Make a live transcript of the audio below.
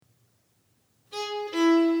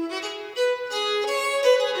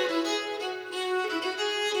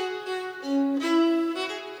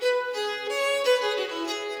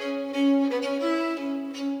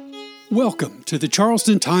Welcome to the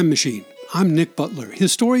Charleston Time Machine. I'm Nick Butler,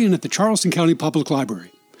 historian at the Charleston County Public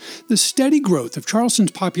Library. The steady growth of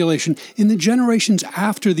Charleston's population in the generations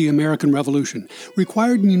after the American Revolution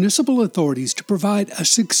required municipal authorities to provide a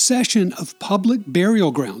succession of public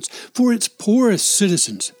burial grounds for its poorest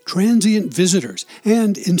citizens, transient visitors,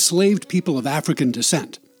 and enslaved people of African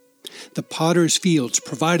descent. The Potter's Fields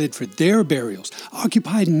provided for their burials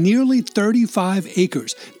occupied nearly 35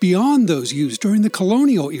 acres beyond those used during the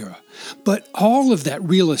colonial era. But all of that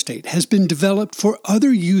real estate has been developed for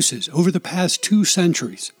other uses over the past 2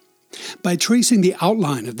 centuries. By tracing the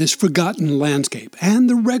outline of this forgotten landscape and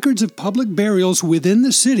the records of public burials within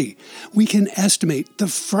the city, we can estimate the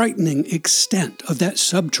frightening extent of that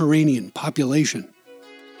subterranean population.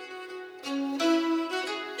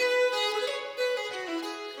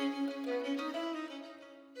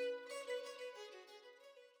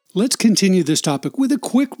 Let's continue this topic with a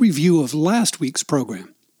quick review of last week's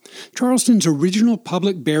program. Charleston's original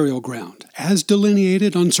public burial ground, as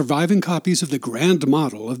delineated on surviving copies of the Grand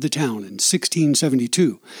Model of the town in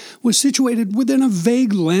 1672, was situated within a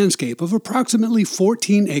vague landscape of approximately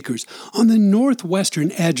 14 acres on the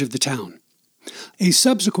northwestern edge of the town. A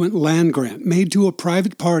subsequent land grant made to a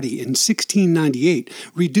private party in 1698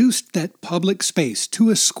 reduced that public space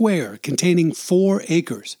to a square containing 4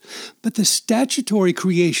 acres, but the statutory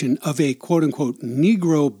creation of a quote-unquote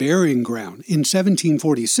Negro burying ground in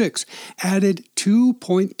 1746 added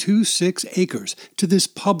 2.26 acres to this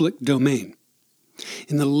public domain.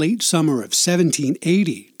 In the late summer of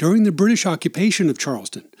 1780, during the British occupation of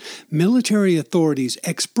Charleston, military authorities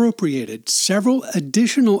expropriated several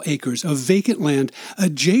additional acres of vacant land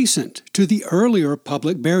adjacent to the earlier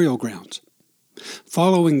public burial grounds.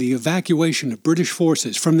 Following the evacuation of British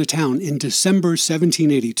forces from the town in December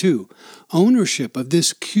 1782, ownership of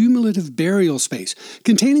this cumulative burial space,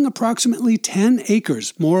 containing approximately 10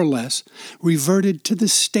 acres more or less, reverted to the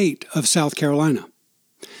state of South Carolina.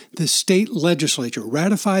 The state legislature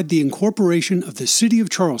ratified the incorporation of the city of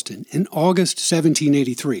Charleston in August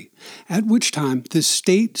 1783, at which time the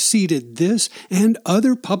state ceded this and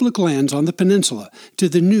other public lands on the peninsula to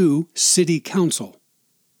the new city council.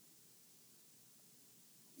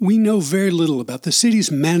 We know very little about the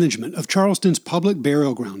city's management of Charleston's public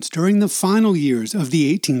burial grounds during the final years of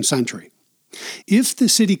the 18th century. If the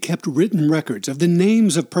city kept written records of the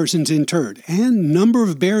names of persons interred and number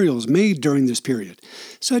of burials made during this period,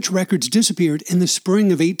 such records disappeared in the spring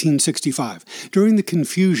of 1865 during the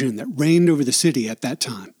confusion that reigned over the city at that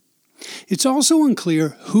time. It's also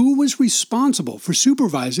unclear who was responsible for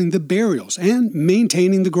supervising the burials and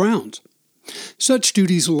maintaining the grounds. Such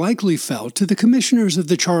duties likely fell to the commissioners of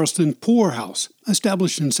the Charleston Poorhouse,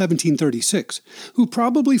 established in 1736, who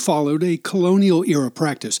probably followed a colonial-era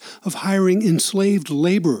practice of hiring enslaved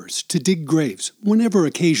laborers to dig graves whenever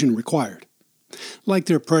occasion required. Like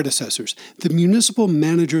their predecessors, the municipal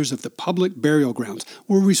managers of the public burial grounds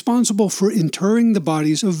were responsible for interring the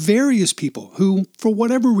bodies of various people who, for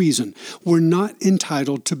whatever reason, were not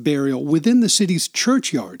entitled to burial within the city's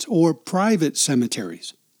churchyards or private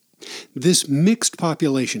cemeteries. This mixed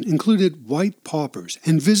population included white paupers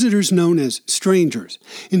and visitors known as strangers,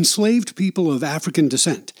 enslaved people of African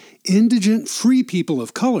descent, indigent free people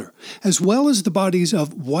of color, as well as the bodies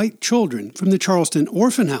of white children from the Charleston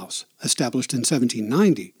Orphan House, established in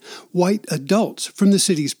 1790, white adults from the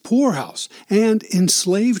city's poorhouse, and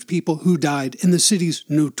enslaved people who died in the city's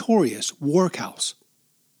notorious workhouse.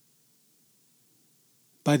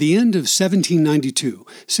 By the end of 1792,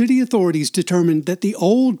 city authorities determined that the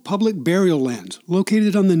old public burial lands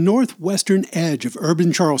located on the northwestern edge of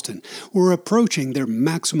urban Charleston were approaching their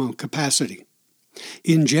maximum capacity.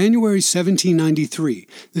 In January 1793,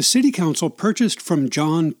 the city council purchased from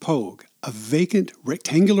John Pogue a vacant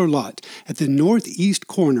rectangular lot at the northeast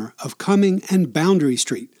corner of Cumming and Boundary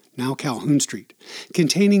Street, now Calhoun Street,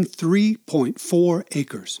 containing 3.4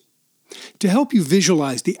 acres. To help you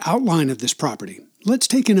visualize the outline of this property, let's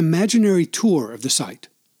take an imaginary tour of the site.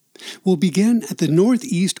 We'll begin at the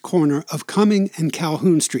northeast corner of Cumming and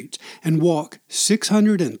Calhoun Streets and walk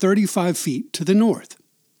 635 feet to the north.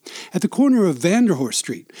 At the corner of Vanderhorst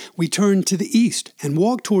Street, we turn to the east and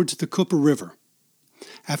walk towards the Cooper River.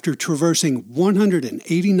 After traversing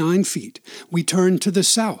 189 feet, we turn to the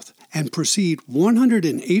south and proceed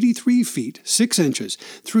 183 feet 6 inches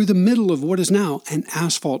through the middle of what is now an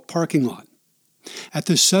asphalt parking lot. At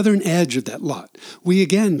the southern edge of that lot, we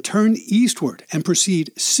again turn eastward and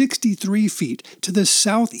proceed 63 feet to the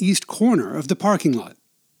southeast corner of the parking lot.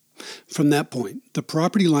 From that point, the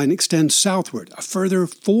property line extends southward a further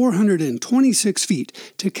 426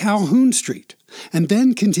 feet to Calhoun Street, and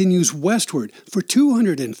then continues westward for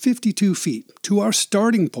 252 feet to our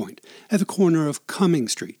starting point at the corner of Cumming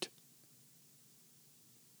Street.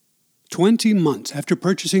 20 months after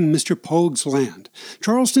purchasing Mr. Pogue's land,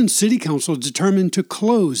 Charleston City Council determined to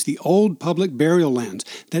close the old public burial lands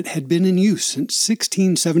that had been in use since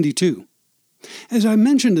 1672. As I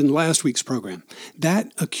mentioned in last week's program,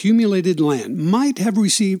 that accumulated land might have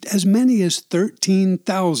received as many as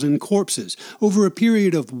 13,000 corpses over a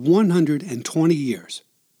period of 120 years.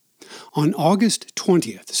 On August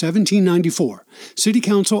 20th, 1794, City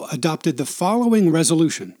Council adopted the following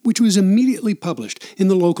resolution, which was immediately published in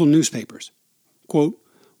the local newspapers. Quote,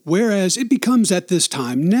 "Whereas it becomes at this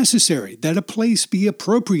time necessary that a place be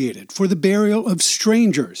appropriated for the burial of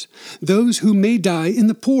strangers, those who may die in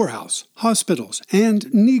the poorhouse, hospitals,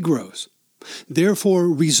 and Negroes. Therefore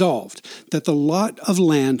resolved that the lot of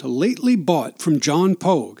land lately bought from John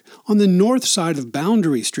Pogue on the north side of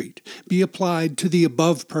Boundary Street be applied to the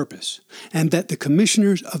above purpose, and that the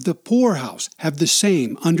commissioners of the poorhouse have the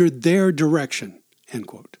same under their direction." End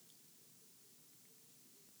quote.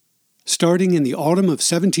 Starting in the autumn of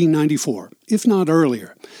 1794, if not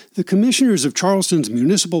earlier, the commissioners of Charleston's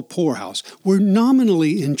municipal poorhouse were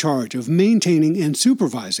nominally in charge of maintaining and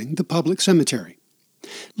supervising the public cemetery.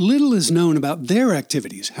 Little is known about their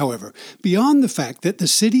activities, however, beyond the fact that the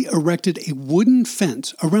city erected a wooden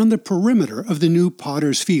fence around the perimeter of the new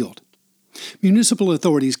Potter's Field. Municipal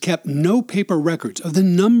authorities kept no paper records of the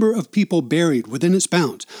number of people buried within its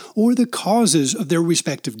bounds or the causes of their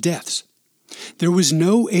respective deaths. There was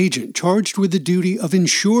no agent charged with the duty of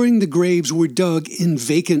ensuring the graves were dug in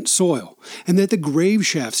vacant soil and that the grave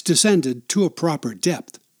shafts descended to a proper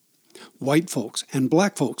depth. White folks and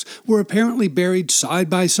black folks were apparently buried side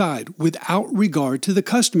by side without regard to the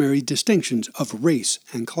customary distinctions of race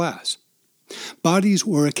and class. Bodies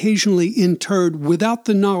were occasionally interred without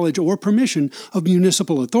the knowledge or permission of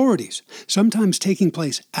municipal authorities, sometimes taking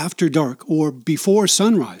place after dark or before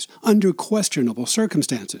sunrise under questionable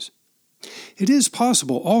circumstances. It is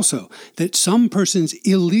possible also that some persons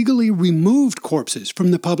illegally removed corpses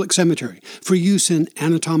from the public cemetery for use in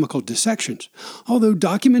anatomical dissections, although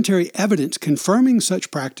documentary evidence confirming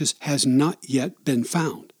such practice has not yet been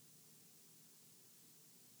found.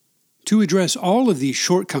 To address all of these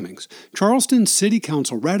shortcomings, Charleston City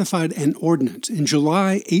Council ratified an ordinance in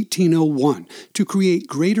July 1801 to create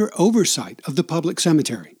greater oversight of the public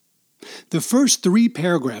cemetery. The first 3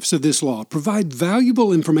 paragraphs of this law provide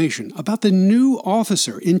valuable information about the new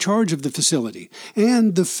officer in charge of the facility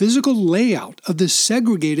and the physical layout of the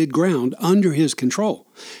segregated ground under his control,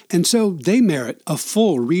 and so they merit a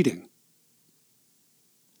full reading.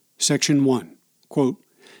 Section 1, quote,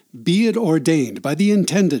 "Be it ordained by the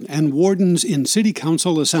intendant and wardens in City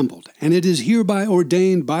Council assembled, and it is hereby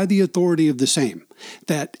ordained by the authority of the same,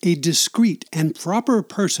 that a discreet and proper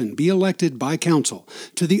person be elected by council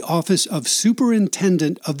to the office of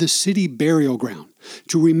superintendent of the city burial ground,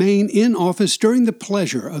 to remain in office during the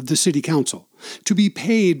pleasure of the City Council, to be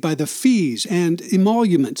paid by the fees and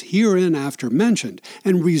emoluments hereinafter mentioned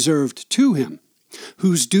and reserved to him,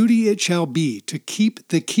 whose duty it shall be to keep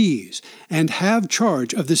the keys and have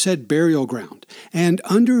charge of the said burial ground, and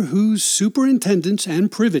under whose superintendence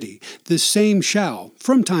and privity the same shall,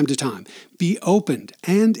 from time to time, be opened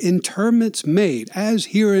and interments made as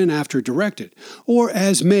hereinafter directed, or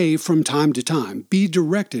as may from time to time be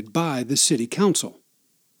directed by the City Council."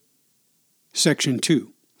 Section 2.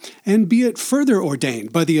 And be it further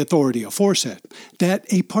ordained by the authority aforesaid, that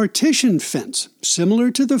a partition fence, similar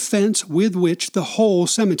to the fence with which the whole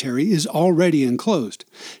cemetery is already enclosed,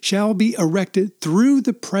 shall be erected through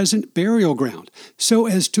the present burial ground, so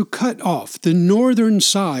as to cut off the northern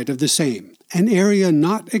side of the same, an area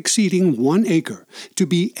not exceeding 1 acre, to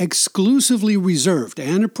be exclusively reserved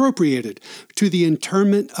and appropriated to the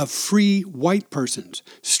interment of free white persons,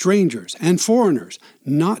 strangers, and foreigners,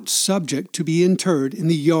 not subject to be interred in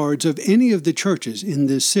the yards of any of the churches in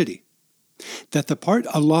this city. That the part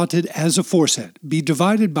allotted as aforesaid be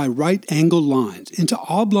divided by right-angled lines into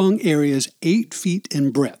oblong areas 8 feet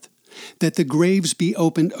in breadth, that the graves be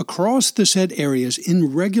opened across the said areas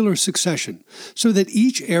in regular succession, so that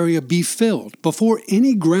each area be filled before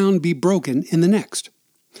any ground be broken in the next.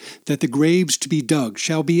 That the graves to be dug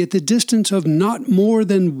shall be at the distance of not more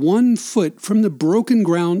than 1 foot from the broken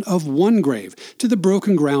ground of one grave to the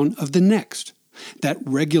broken ground of the next. That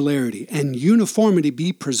regularity and uniformity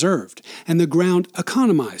be preserved, and the ground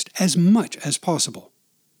economized as much as possible.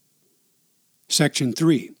 Section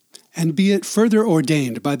 3. And be it further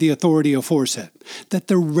ordained by the authority aforesaid, that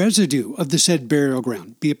the residue of the said burial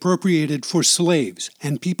ground be appropriated for slaves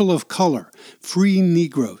and people of color, free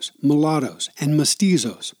Negroes, mulattoes, and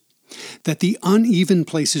mestizos, that the uneven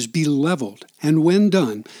places be leveled, and when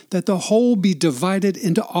done, that the whole be divided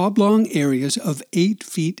into oblong areas of 8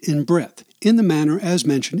 feet in breadth, in the manner as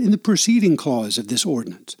mentioned in the preceding clause of this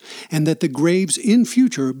ordinance, and that the graves in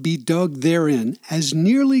future be dug therein as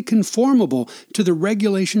nearly conformable to the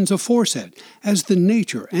regulations aforesaid as the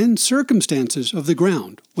nature and circumstances of the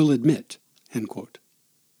ground will admit." End quote.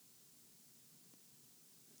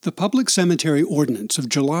 The Public Cemetery Ordinance of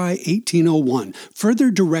July 1801 further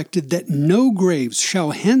directed that no graves shall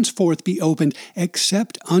henceforth be opened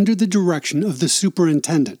except under the direction of the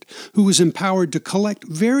superintendent, who was empowered to collect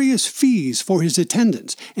various fees for his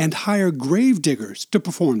attendants and hire grave diggers to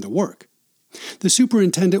perform the work. The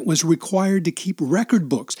superintendent was required to keep record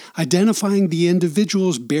books identifying the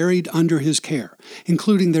individuals buried under his care,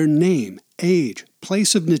 including their name, age,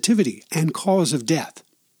 place of nativity, and cause of death.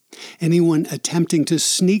 Anyone attempting to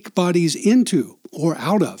sneak bodies into or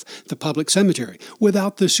out of the public cemetery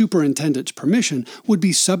without the superintendent's permission would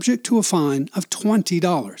be subject to a fine of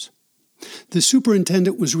 $20. The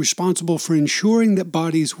superintendent was responsible for ensuring that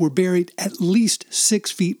bodies were buried at least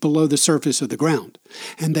 6 feet below the surface of the ground,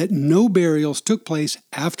 and that no burials took place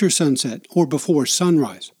after sunset or before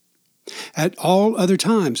sunrise. At all other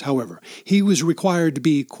times, however, he was required to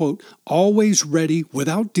be, quote, "always ready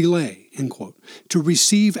without delay," end quote, to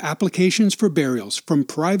receive applications for burials from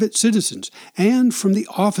private citizens and from the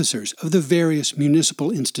officers of the various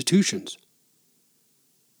municipal institutions.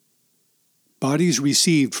 Bodies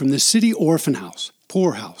received from the city orphan house,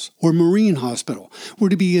 poorhouse, or marine hospital were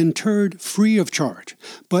to be interred free of charge,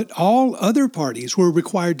 but all other parties were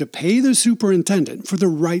required to pay the superintendent for the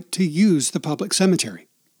right to use the public cemetery.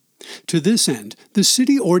 To this end, the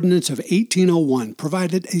City Ordinance of 1801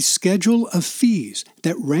 provided a schedule of fees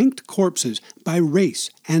that ranked corpses by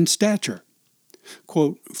race and stature.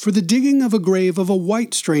 Quote, "For the digging of a grave of a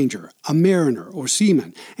white stranger, a mariner or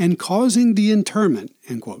seaman, and causing the interment,"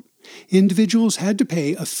 end quote, individuals had to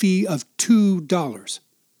pay a fee of $2.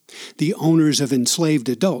 The owners of enslaved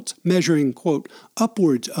adults, measuring, quote,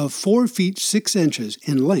 "upwards of 4 feet 6 inches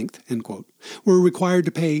in length," end quote, were required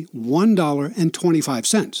to pay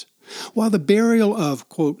 $1.25, while the burial of,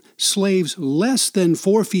 quote, "slaves less than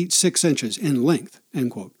 4 feet 6 inches in length,"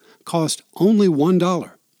 end quote, cost only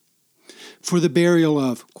 $1. For the burial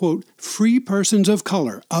of, quote, "free persons of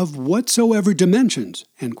color of whatsoever dimensions,"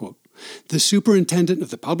 end quote, the superintendent of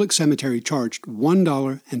the public cemetery charged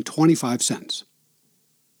 $1.25.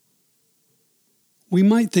 We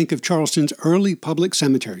might think of Charleston's early public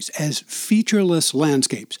cemeteries as featureless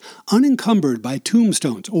landscapes, unencumbered by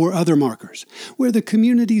tombstones or other markers, where the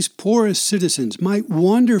community's poorest citizens might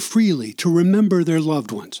wander freely to remember their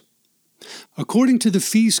loved ones. According to the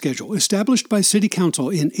fee schedule established by City Council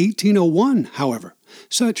in 1801, however,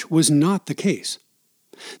 such was not the case.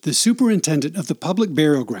 The superintendent of the public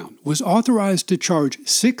burial ground was authorized to charge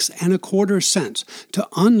 6 1/4 cents to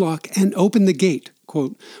unlock and open the gate,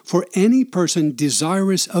 quote, "for any person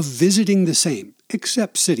desirous of visiting the same,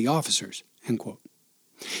 except city officers," end quote.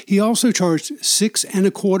 He also charged 6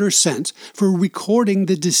 1/4 cents for recording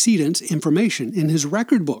the decedent's information in his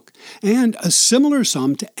record book, and a similar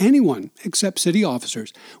sum to anyone, except city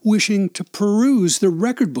officers, wishing to peruse the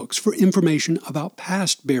record books for information about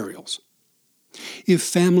past burials. If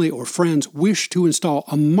family or friends wished to install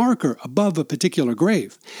a marker above a particular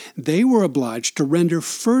grave, they were obliged to render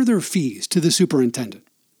further fees to the superintendent.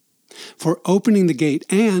 For opening the gate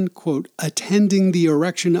and, quote, "attending the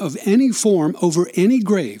erection of any form over any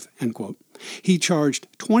grave," end quote, he charged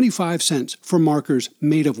 25 cents for markers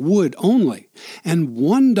made of wood only, and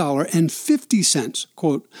 $1.50,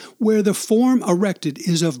 quote, "where the form erected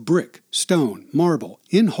is of brick, stone, marble,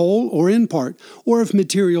 in whole or in part, or of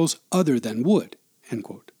materials other than wood," end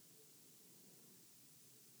quote.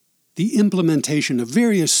 The implementation of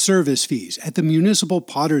various service fees at the municipal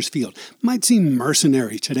potter's field might seem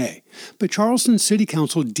mercenary today, but Charleston City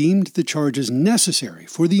Council deemed the charges necessary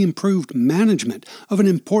for the improved management of an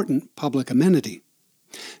important public amenity.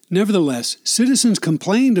 Nevertheless, citizens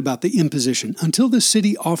complained about the imposition until the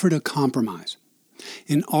city offered a compromise.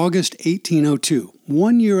 In August 1802,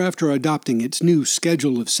 1 year after adopting its new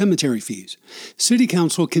schedule of cemetery fees, City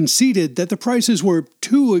Council conceded that the prices were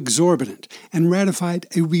too exorbitant and ratified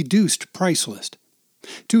a reduced price list.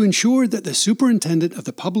 To ensure that the superintendent of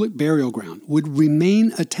the public burial ground would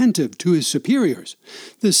remain attentive to his superiors,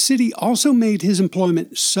 the city also made his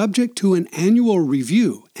employment subject to an annual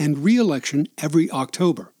review and re-election every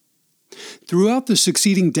October. Throughout the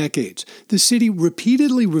succeeding decades, the city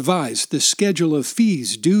repeatedly revised the schedule of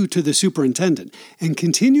fees due to the superintendent and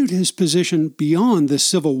continued his position beyond the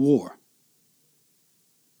Civil War.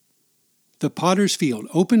 The Potter's Field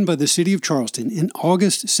opened by the city of Charleston in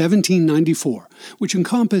August 1794, which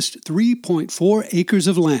encompassed 3.4 acres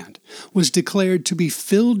of land, was declared to be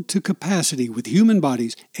filled to capacity with human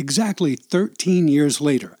bodies exactly 13 years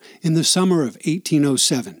later, in the summer of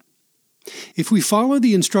 1807. If we follow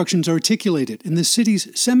the instructions articulated in the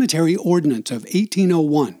city's cemetery ordinance of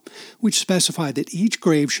 1801, which specified that each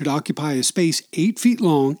grave should occupy a space 8 feet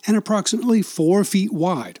long and approximately 4 feet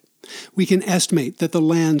wide, we can estimate that the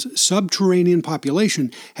land's subterranean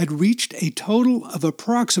population had reached a total of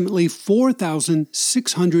approximately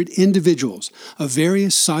 4,600 individuals of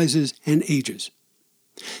various sizes and ages.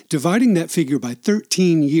 Dividing that figure by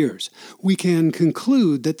 13 years, we can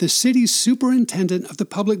conclude that the city's superintendent of the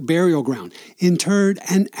public burial ground interred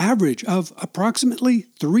an average of approximately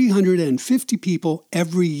 350 people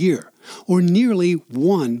every year, or nearly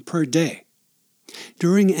one per day.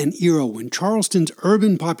 During an era when Charleston's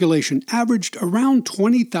urban population averaged around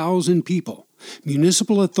 20,000 people,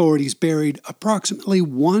 municipal authorities buried approximately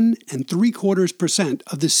 1 3/4%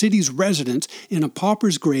 of the city's residents in a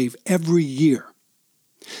pauper's grave every year.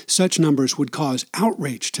 Such numbers would cause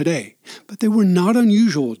outrage today, but they were not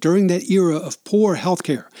unusual during that era of poor health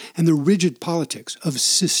care and the rigid politics of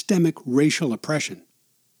systemic racial oppression.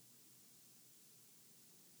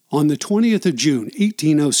 On the 20th of June,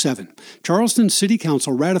 1807, Charleston City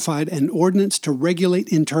Council ratified an ordinance to regulate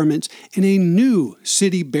interments in a new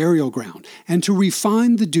city burial ground and to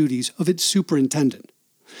refine the duties of its superintendent.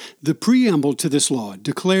 The preamble to this law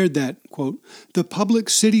declared that, quote, "the public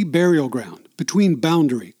city burial ground between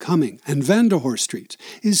Boundary, Cumming, and Vanderhorst Streets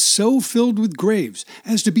is so filled with graves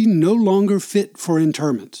as to be no longer fit for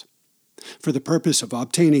interments." For the purpose of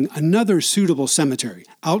obtaining another suitable cemetery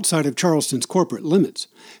outside of Charleston's corporate limits,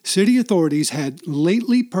 city authorities had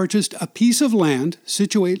lately purchased a piece of land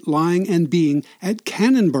situate, lying, and being at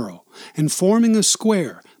Cannonboro and forming a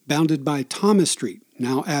square bounded by Thomas Street,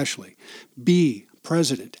 now Ashley, B,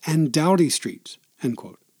 President, and Doughty Streets, end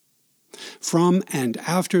quote. From and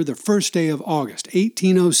after the first day of August,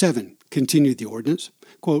 1807, continued the ordinance,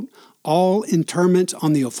 quote, "all interments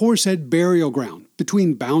on the aforesaid burial ground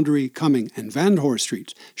between Boundary, Cumming, and Vanderhorst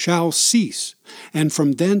Streets shall cease, and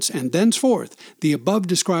from thence and thenceforth the above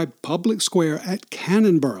described public square at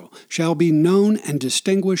Cannonboro shall be known and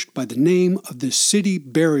distinguished by the name of the city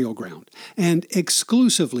burial ground, and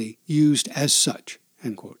exclusively used as such,"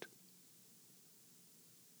 end quote.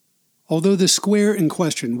 Although the square in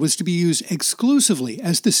question was to be used exclusively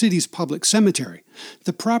as the city's public cemetery,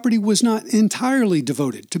 the property was not entirely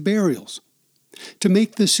devoted to burials. To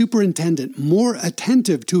make the superintendent more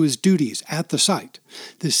attentive to his duties at the site,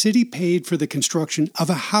 the city paid for the construction of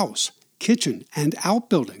a house, kitchen, and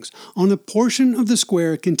outbuildings on a portion of the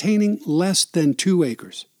square containing less than 2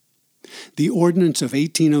 acres. The ordinance of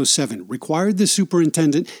 1807 required the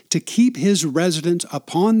superintendent to keep his residence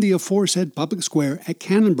upon the aforesaid public square at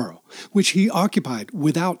Cannonboro, which he occupied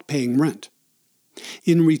without paying rent.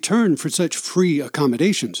 In return for such free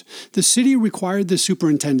accommodations, the city required the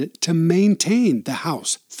superintendent to maintain the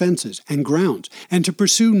house, fences, and grounds, and to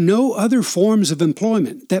pursue no other forms of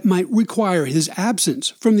employment that might require his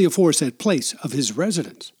absence from the aforesaid place of his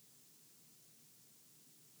residence.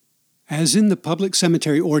 As in the Public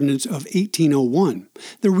Cemetery Ordinance of 1801,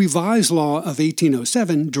 the revised law of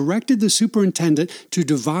 1807 directed the superintendent to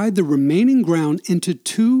divide the remaining ground into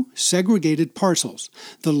 2 segregated parcels,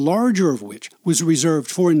 the larger of which was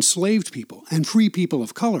reserved for enslaved people and free people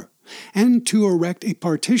of color, and to erect a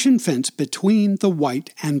partition fence between the white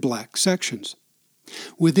and black sections.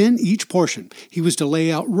 Within each portion, he was to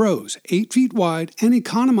lay out rows 8 feet wide and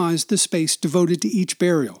economize the space devoted to each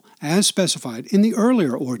burial, as specified in the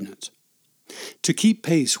earlier ordinance. To keep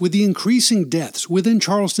pace with the increasing deaths within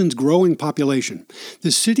Charleston's growing population,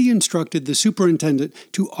 the city instructed the superintendent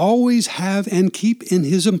to always have and keep in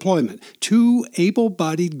his employment 2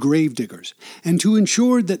 able-bodied gravediggers, and to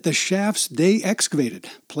ensure that the shafts they excavated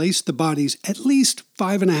placed the bodies at least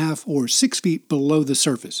 5.5 or 6 feet below the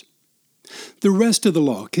surface. The rest of the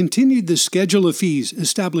law continued the schedule of fees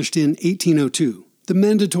established in 1802. The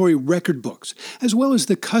mandatory record books, as well as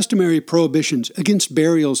the customary prohibitions against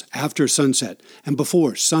burials after sunset and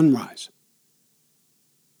before sunrise.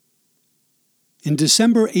 In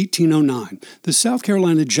December 1809, the South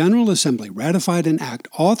Carolina General Assembly ratified an act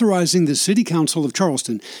authorizing the City Council of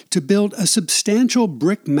Charleston to build a substantial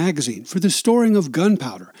brick magazine for the storing of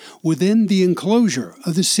gunpowder within the enclosure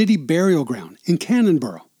of the city burial ground in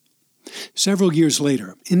Cannonboro. Several years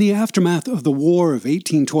later, in the aftermath of the War of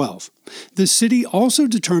 1812, the city also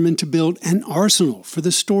determined to build an arsenal for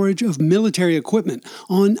the storage of military equipment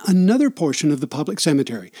on another portion of the public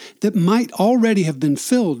cemetery that might already have been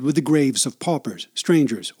filled with the graves of paupers,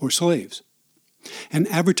 strangers, or slaves. An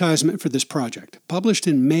advertisement for this project, published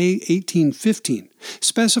in May 1815,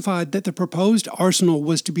 specified that the proposed arsenal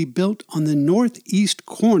was to be built on the northeast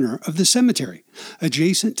corner of the cemetery,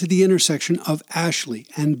 adjacent to the intersection of Ashley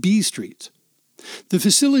and B Streets. The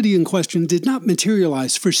facility in question did not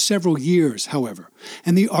materialize for several years, however,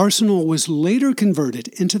 and the arsenal was later converted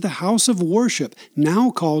into the house of worship now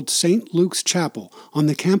called St. Luke's Chapel on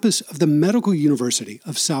the campus of the Medical University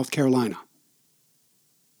of South Carolina.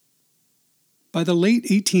 By the late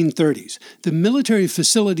 1830s, the military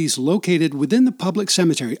facilities located within the public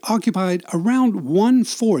cemetery occupied around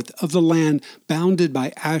 1/4 of the land bounded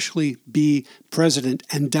by Ashley, B, President,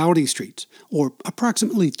 and Doughty Streets, or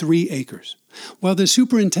approximately 3 acres, while the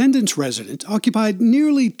superintendent's residence occupied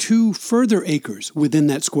nearly 2 further acres within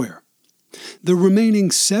that square. The remaining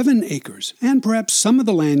 7 acres, and perhaps some of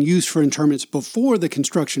the land used for interments before the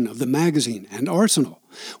construction of the magazine and arsenal,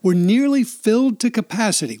 were nearly filled to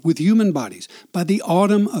capacity with human bodies by the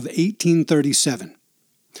autumn of 1837.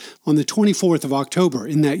 On the 24th of October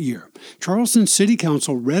in that year, Charleston City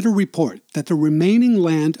Council read a report that the remaining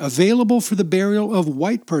land available for the burial of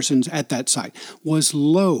white persons at that site was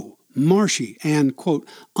low, marshy, and, quote,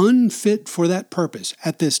 unfit for that purpose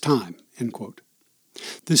at this time, end quote.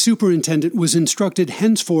 The superintendent was instructed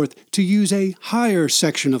henceforth to use a higher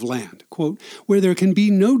section of land, quote, where there can be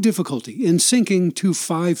no difficulty in sinking to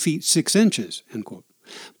 5 feet 6 inches, end quote.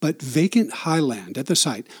 But vacant high land at the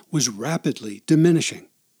site was rapidly diminishing.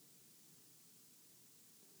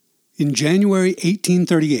 In January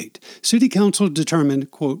 1838, City Council determined,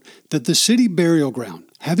 quote, that the city burial ground,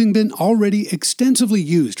 having been already extensively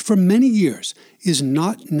used for many years, is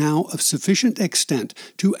not now of sufficient extent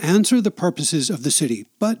to answer the purposes of the city,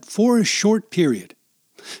 but for a short period.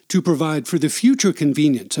 To provide for the future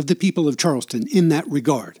convenience of the people of Charleston in that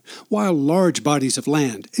regard, while large bodies of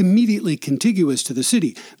land immediately contiguous to the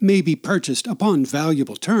city may be purchased upon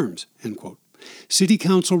valuable terms, end quote. City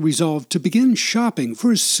Council resolved to begin shopping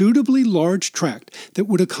for a suitably large tract that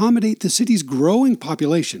would accommodate the city's growing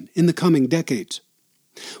population in the coming decades.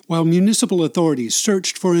 While municipal authorities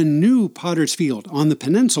searched for a new Potter's Field on the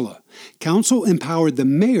peninsula, Council empowered the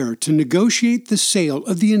mayor to negotiate the sale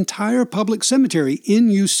of the entire public cemetery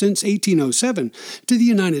in use since 1807 to the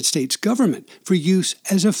United States government for use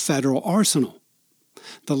as a federal arsenal.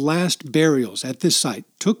 The last burials at this site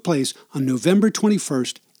took place on November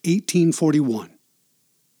 21st, 1841.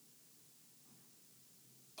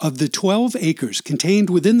 Of the 12 acres contained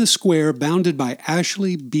within the square bounded by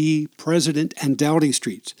Ashley, B, President, and Doughty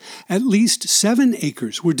Streets, at least 7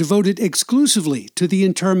 acres were devoted exclusively to the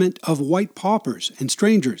interment of white paupers and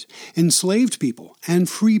strangers, enslaved people, and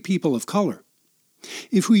free people of color.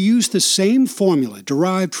 If we use the same formula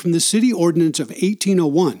derived from the City Ordinance of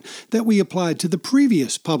 1801 that we applied to the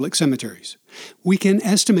previous public cemeteries, we can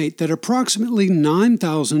estimate that approximately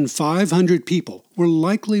 9,500 people were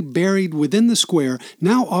likely buried within the square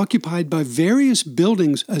now occupied by various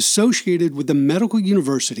buildings associated with the Medical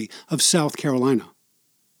University of South Carolina.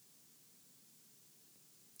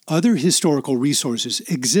 Other historical resources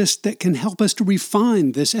exist that can help us to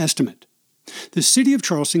refine this estimate. The city of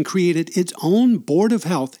Charleston created its own Board of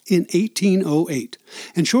Health in 1808,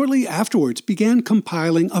 and shortly afterwards began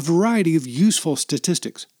compiling a variety of useful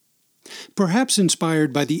statistics. Perhaps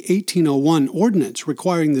inspired by the 1801 ordinance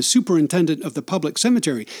requiring the superintendent of the public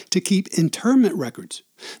cemetery to keep interment records,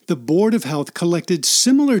 the Board of Health collected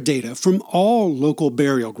similar data from all local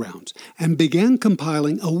burial grounds and began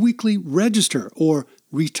compiling a weekly register or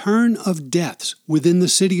return of deaths within the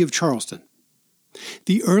city of Charleston.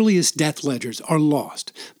 The earliest death ledgers are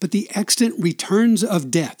lost, but the extant returns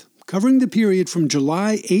of death, covering the period from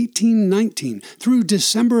July 1819 through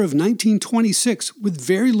December of 1926 with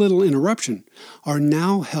very little interruption, are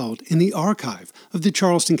now held in the archive of the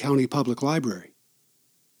Charleston County Public Library.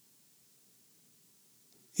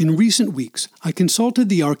 In recent weeks, I consulted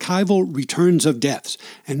the archival returns of deaths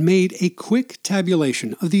and made a quick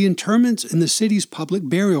tabulation of the interments in the city's public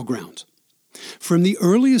burial grounds. From the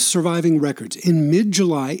earliest surviving records in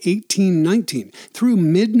mid-July 1819 through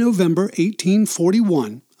mid-November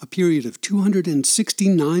 1841, a period of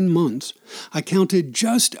 269 months, I counted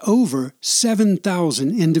just over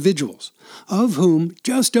 7,000 individuals, of whom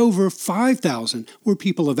just over 5,000 were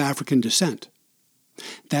people of African descent.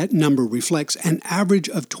 That number reflects an average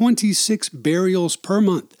of 26 burials per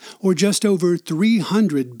month, or just over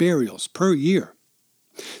 300 burials per year.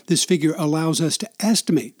 This figure allows us to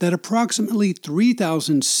estimate that approximately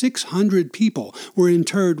 3,600 people were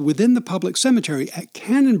interred within the public cemetery at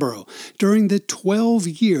Cannonboro during the 12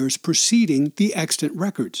 years preceding the extant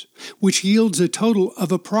records, which yields a total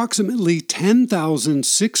of approximately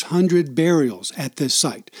 10,600 burials at this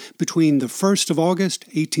site between the 1st of August,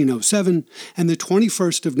 1807, and the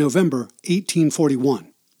 21st of November,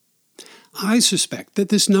 1841. I suspect that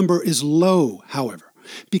this number is low, however,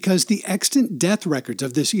 because the extant death records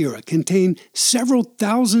of this era contain several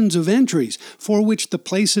thousands of entries for which the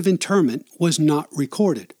place of interment was not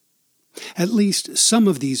recorded. At least some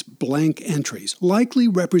of these blank entries likely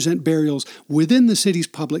represent burials within the city's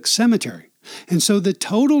public cemetery, and so the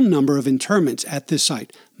total number of interments at this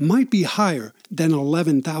site might be higher than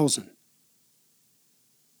 11,000.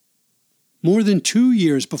 More than 2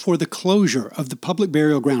 years before the closure of the public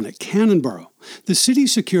burial ground at Cannonboro, the city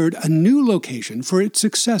secured a new location for its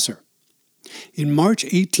successor. In March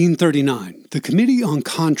 1839, the Committee on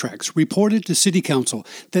Contracts reported to City Council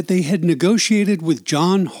that they had negotiated with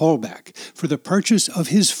John Holbach for the purchase of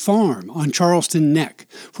his farm on Charleston Neck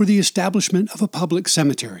for the establishment of a public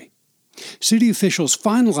cemetery. City officials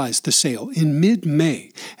finalized the sale in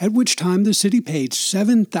mid-May, at which time the city paid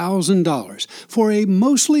 $7,000 for a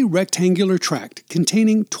mostly rectangular tract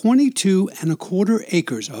containing 22¼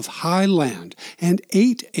 acres of high land and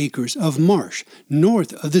 8 acres of marsh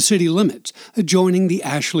north of the city limits, adjoining the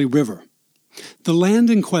Ashley River. The land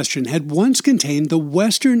in question had once contained the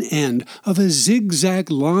western end of a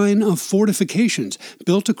zigzag line of fortifications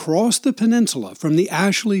built across the peninsula from the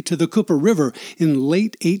Ashley to the Cooper River in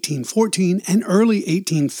late 1814 and early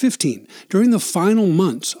 1815 during the final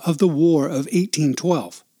months of the War of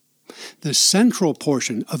 1812. The central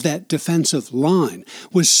portion of that defensive line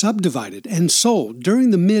was subdivided and sold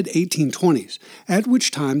during the mid-1820s, at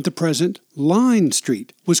which time the present Line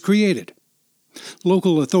Street was created.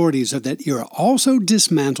 Local authorities of that era also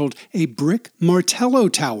dismantled a brick Martello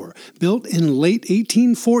Tower built in late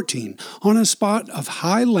 1814 on a spot of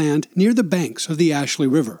high land near the banks of the Ashley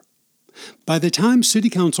River. By the time City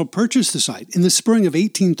Council purchased the site in the spring of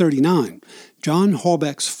 1839, John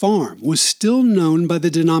Holbach's farm was still known by the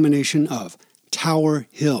denomination of Tower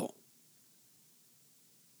Hill.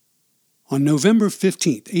 On November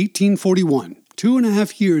 15, 1841,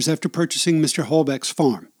 2.5 years after purchasing Mr. Holbach's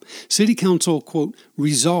farm, City Council, quote,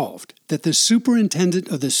 resolved that the superintendent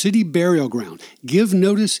of the city burial ground give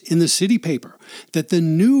notice in the city paper that the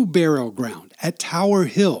new burial ground at Tower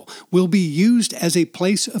Hill will be used as a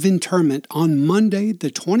place of interment on Monday, the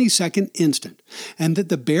 22nd instant, and that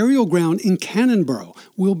the burial ground in Cannonboro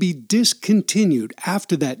will be discontinued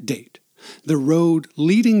after that date. The road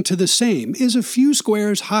leading to the same is a few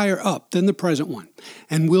squares higher up than the present one,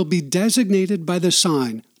 and will be designated by the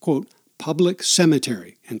sign, quote, Public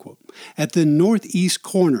Cemetery, end quote, at the northeast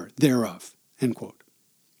corner thereof, end quote.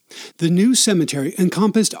 The new cemetery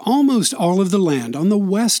encompassed almost all of the land on the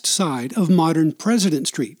west side of modern President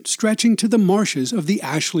Street, stretching to the marshes of the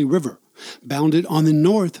Ashley River, bounded on the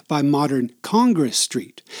north by modern Congress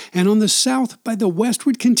Street, and on the south by the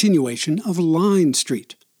westward continuation of Line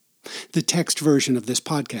Street. The text version of this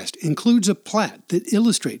podcast includes a plat that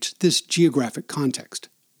illustrates this geographic context.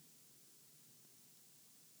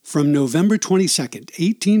 From November 22,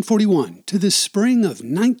 1841 to the spring of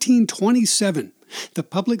 1927, the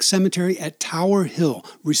public cemetery at Tower Hill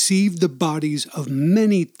received the bodies of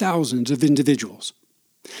many thousands of individuals.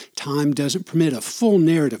 Time doesn't permit a full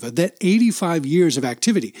narrative of that 85 years of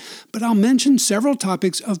activity, but I'll mention several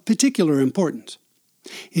topics of particular importance.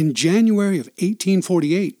 In January of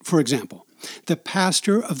 1848, for example, the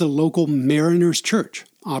pastor of the local Mariners Church,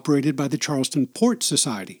 operated by the Charleston Port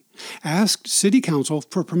Society, asked City Council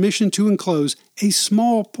for permission to enclose a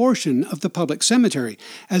small portion of the public cemetery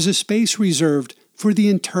as a space reserved for the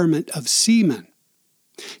interment of seamen.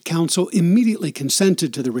 Council immediately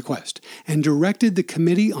consented to the request and directed the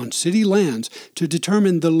Committee on City Lands to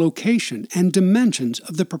determine the location and dimensions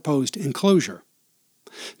of the proposed enclosure.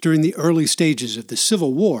 During the early stages of the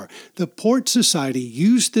Civil War, the Port Society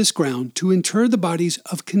used this ground to inter the bodies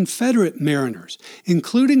of Confederate mariners,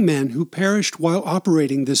 including men who perished while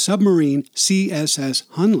operating the submarine CSS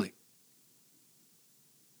Hunley.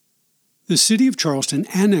 The city of Charleston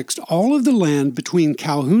annexed all of the land between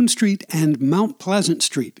Calhoun Street and Mount Pleasant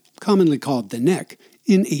Street, commonly called the Neck,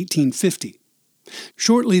 in 1850.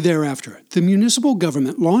 Shortly thereafter, the municipal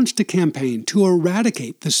government launched a campaign to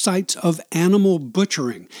eradicate the sites of animal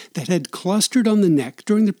butchering that had clustered on the Neck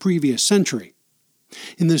during the previous century.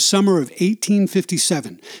 In the summer of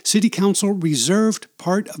 1857, City Council reserved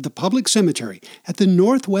part of the public cemetery at the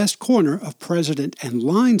northwest corner of President and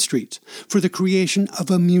Line Streets for the creation of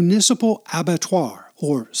a municipal abattoir,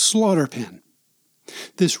 or slaughter pen.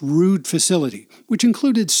 This rude facility, which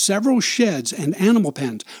included several sheds and animal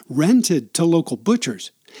pens rented to local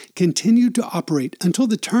butchers, continued to operate until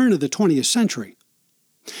the turn of the 20th century.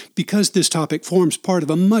 Because this topic forms part of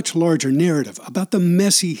a much larger narrative about the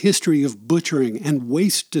messy history of butchering and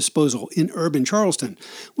waste disposal in urban Charleston,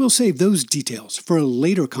 we'll save those details for a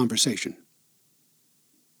later conversation.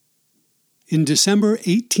 In December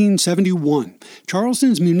 1871,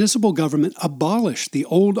 Charleston's municipal government abolished the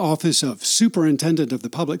old office of Superintendent of the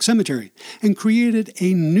Public Cemetery and created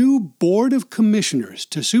a new Board of Commissioners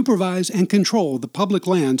to supervise and control the public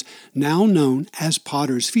lands now known as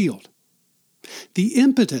Potter's Field. The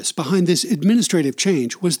impetus behind this administrative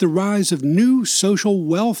change was the rise of new social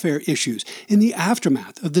welfare issues in the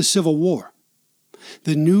aftermath of the Civil War.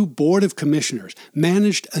 The new Board of Commissioners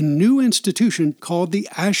managed a new institution called the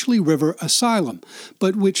Ashley River Asylum,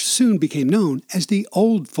 but which soon became known as the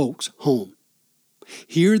Old Folks' Home.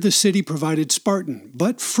 Here the city provided Spartan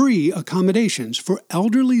but free accommodations for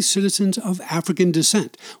elderly citizens of African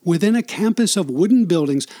descent within a campus of wooden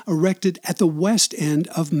buildings erected at the west end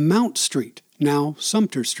of Mount Street, now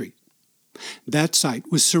Sumter Street. That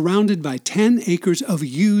site was surrounded by 10 acres of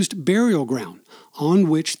used burial ground, on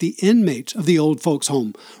which the inmates of the Old Folks'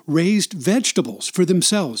 Home raised vegetables for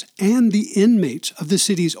themselves and the inmates of the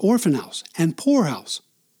city's orphan house and poorhouse.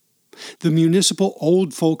 The municipal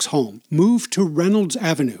Old Folks' Home moved to Reynolds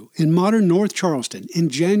Avenue in modern North Charleston in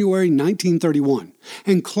January 1931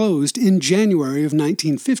 and closed in January of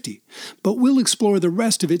 1950, but we'll explore the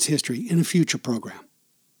rest of its history in a future program.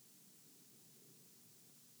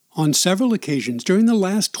 On several occasions during the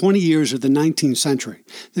last 20 years of the 19th century,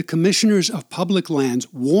 the commissioners of public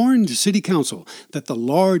lands warned City Council that the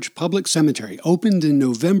large public cemetery opened in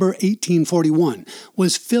November 1841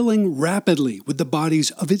 was filling rapidly with the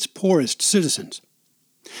bodies of its poorest citizens.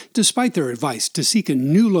 Despite their advice to seek a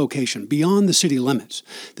new location beyond the city limits,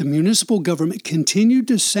 the municipal government continued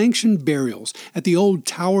to sanction burials at the old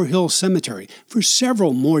Tower Hill Cemetery for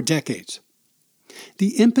several more decades.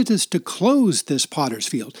 The impetus to close this Potter's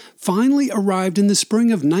Field finally arrived in the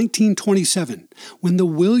spring of 1927, when the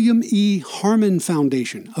William E. Harmon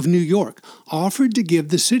Foundation of New York offered to give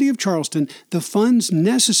the city of Charleston the funds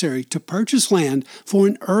necessary to purchase land for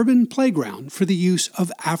an urban playground for the use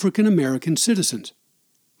of African American citizens.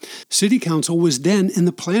 City Council was then in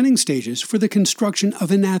the planning stages for the construction of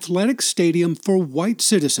an athletic stadium for white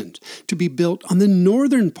citizens to be built on the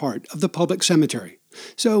northern part of the public cemetery.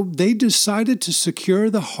 So they decided to secure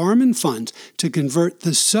the Harmon funds to convert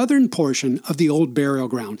the southern portion of the old burial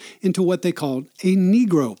ground into what they called a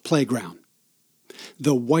Negro playground.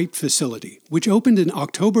 The White facility, which opened in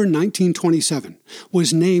October 1927,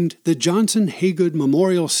 was named the Johnson Haygood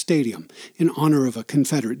Memorial Stadium in honor of a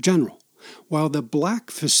Confederate general, while the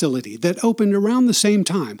Black facility that opened around the same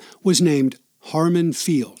time was named Harmon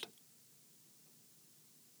Field.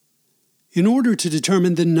 In order to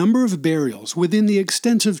determine the number of burials within the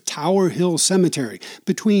extensive Tower Hill Cemetery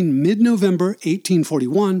between mid-November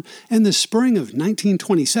 1841 and the spring of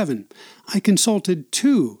 1927, I consulted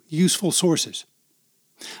two useful sources.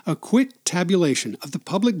 A quick tabulation of the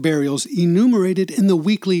public burials enumerated in the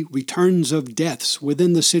weekly Returns of Deaths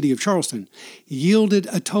within the city of Charleston yielded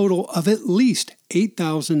a total of at least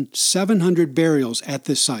 8,700 burials at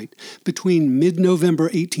this site between mid-November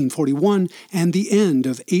 1841 and the end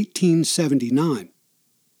of 1879.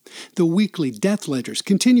 The weekly death ledgers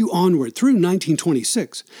continue onward through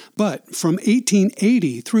 1926, but from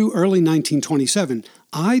 1880 through early 1927,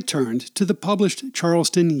 I turned to the published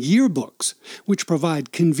Charleston yearbooks, which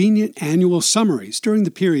provide convenient annual summaries during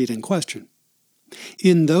the period in question.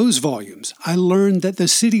 In those volumes, I learned that the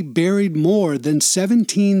city buried more than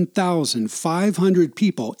 17,500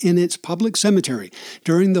 people in its public cemetery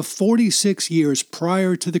during the 46 years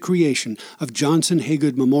prior to the creation of Johnson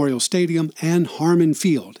Haygood Memorial Stadium and Harmon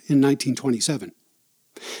Field in 1927.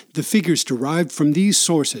 The figures derived from these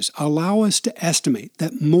sources allow us to estimate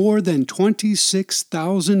that more than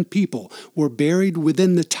 26,000 people were buried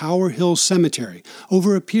within the Tower Hill Cemetery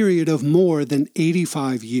over a period of more than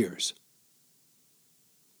 85 years.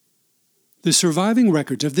 The surviving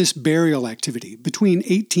records of this burial activity between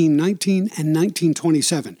 1819 and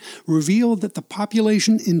 1927 reveal that the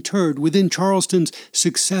population interred within Charleston's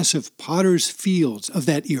successive Potter's Fields of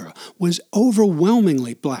that era was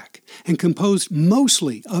overwhelmingly black and composed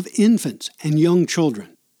mostly of infants and young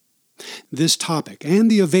children. This topic and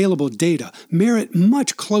the available data merit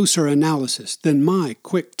much closer analysis than my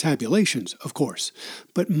quick tabulations, of course,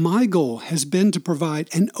 but my goal has been to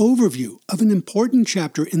provide an overview of an important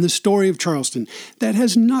chapter in the story of Charleston that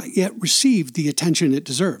has not yet received the attention it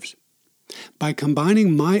deserves. By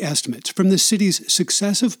combining my estimates from the city's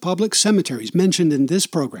successive public cemeteries mentioned in this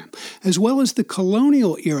program, as well as the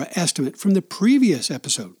colonial-era estimate from the previous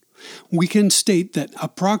episode, we can state that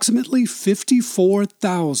approximately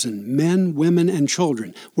 54,000 men, women, and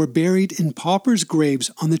children were buried in paupers'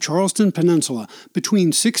 graves on the Charleston Peninsula between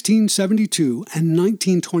 1672 and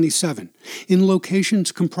 1927, in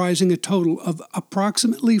locations comprising a total of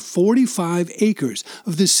approximately 45 acres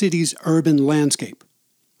of the city's urban landscape.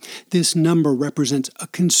 This number represents a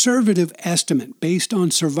conservative estimate based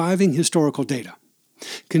on surviving historical data.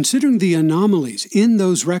 Considering the anomalies in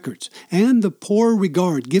those records and the poor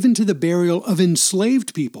regard given to the burial of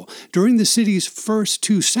enslaved people during the city's first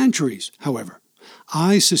 2 centuries, however,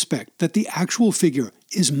 I suspect that the actual figure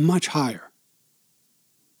is much higher.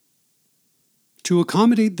 To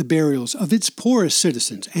accommodate the burials of its poorest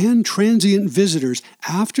citizens and transient visitors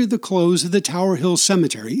after the close of the Tower Hill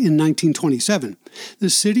Cemetery in 1927, the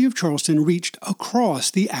city of Charleston reached across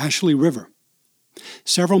the Ashley River.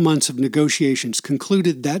 Several months of negotiations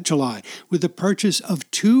concluded that July with the purchase of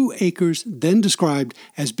 2 acres then described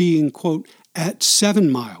as being, quote, at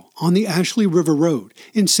 7 Mile on the Ashley River Road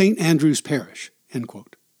in St. Andrews Parish, end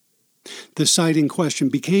quote. The site in question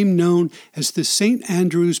became known as the St.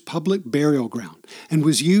 Andrews Public Burial Ground and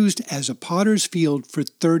was used as a potter's field for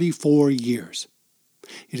 34 years.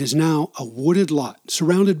 It is now a wooded lot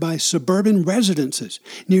surrounded by suburban residences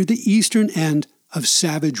near the eastern end of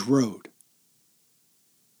Savage Road.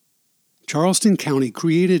 Charleston County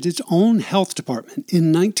created its own health department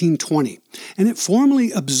in 1920, and it formally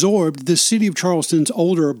absorbed the City of Charleston's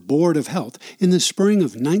older Board of Health in the spring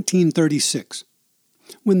of 1936.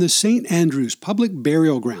 When the St. Andrews Public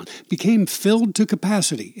Burial Ground became filled to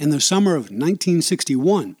capacity in the summer of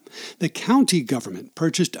 1961, the county government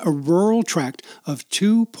purchased a rural tract of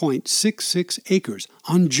 2.66 acres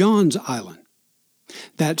on Johns Island.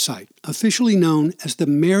 That site, officially known as the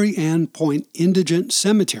Mary Ann Point Indigent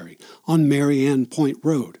Cemetery on Mary Ann Point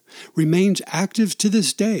Road, remains active to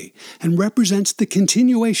this day and represents the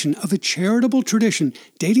continuation of a charitable tradition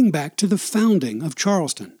dating back to the founding of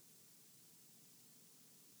Charleston.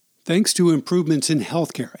 Thanks to improvements in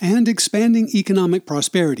healthcare and expanding economic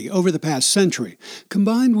prosperity over the past century,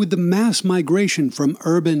 combined with the mass migration from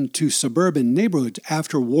urban to suburban neighborhoods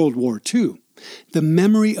after World War II, the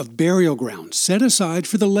memory of burial grounds set aside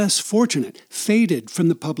for the less fortunate faded from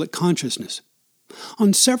the public consciousness.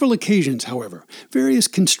 On several occasions, however, various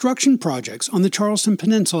construction projects on the Charleston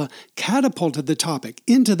Peninsula catapulted the topic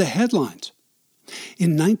into the headlines.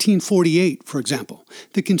 In 1948, for example,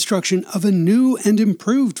 the construction of a new and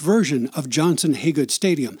improved version of Johnson Haygood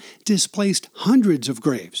Stadium displaced hundreds of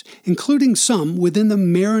graves, including some within the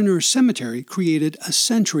Mariner Cemetery created a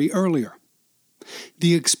century earlier.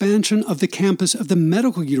 The expansion of the campus of the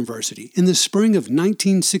Medical University in the spring of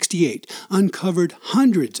 1968 uncovered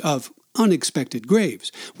hundreds of unexpected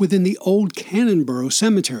graves within the old Cannonboro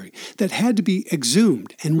Cemetery that had to be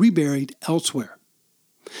exhumed and reburied elsewhere.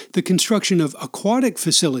 The construction of aquatic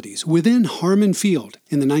facilities within Harmon Field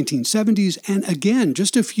in the 1970s and again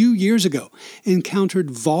just a few years ago encountered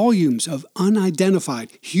volumes of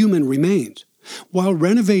unidentified human remains, while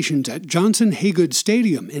renovations at Johnson Haygood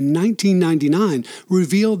Stadium in 1999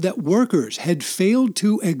 revealed that workers had failed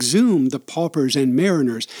to exhume the paupers and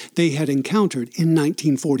mariners they had encountered in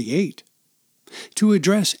 1948. To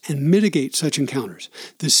address and mitigate such encounters,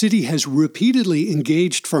 the city has repeatedly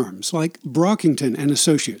engaged firms like Brockington and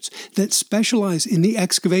Associates that specialize in the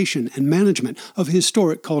excavation and management of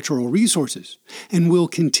historic cultural resources, and will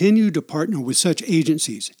continue to partner with such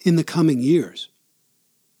agencies in the coming years.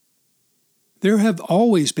 There have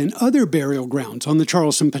always been other burial grounds on the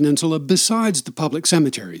Charleston Peninsula besides the public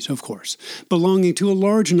cemeteries, of course, belonging to a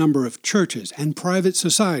large number of churches and private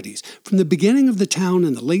societies from the beginning of the town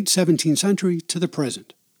in the late 17th century to the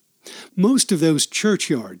present. Most of those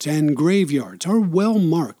churchyards and graveyards are well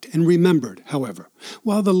marked and remembered, however,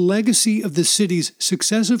 while the legacy of the city's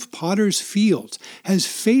successive potters' fields has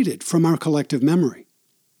faded from our collective memory.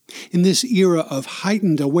 In this era of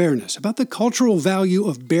heightened awareness about the cultural value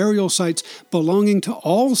of burial sites belonging to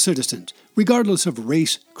all citizens, regardless of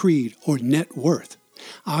race, creed, or net worth,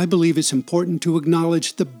 I believe it's important to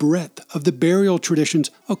acknowledge the breadth of the burial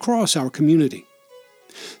traditions across our community.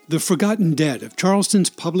 The forgotten dead of Charleston's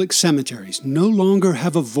public cemeteries no longer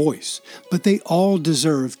have a voice, but they all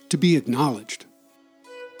deserve to be acknowledged.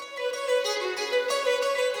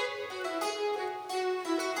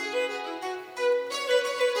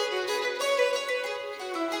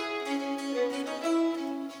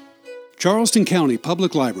 Charleston County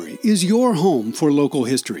Public Library is your home for local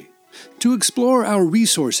history. To explore our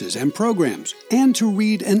resources and programs, and to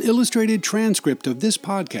read an illustrated transcript of this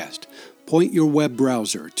podcast, point your web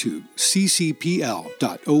browser to ccpl.org.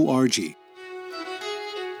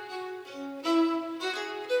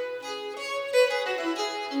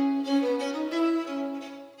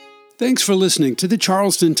 Thanks for listening to the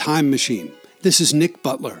Charleston Time Machine. This is Nick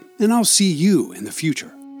Butler, and I'll see you in the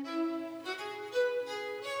future.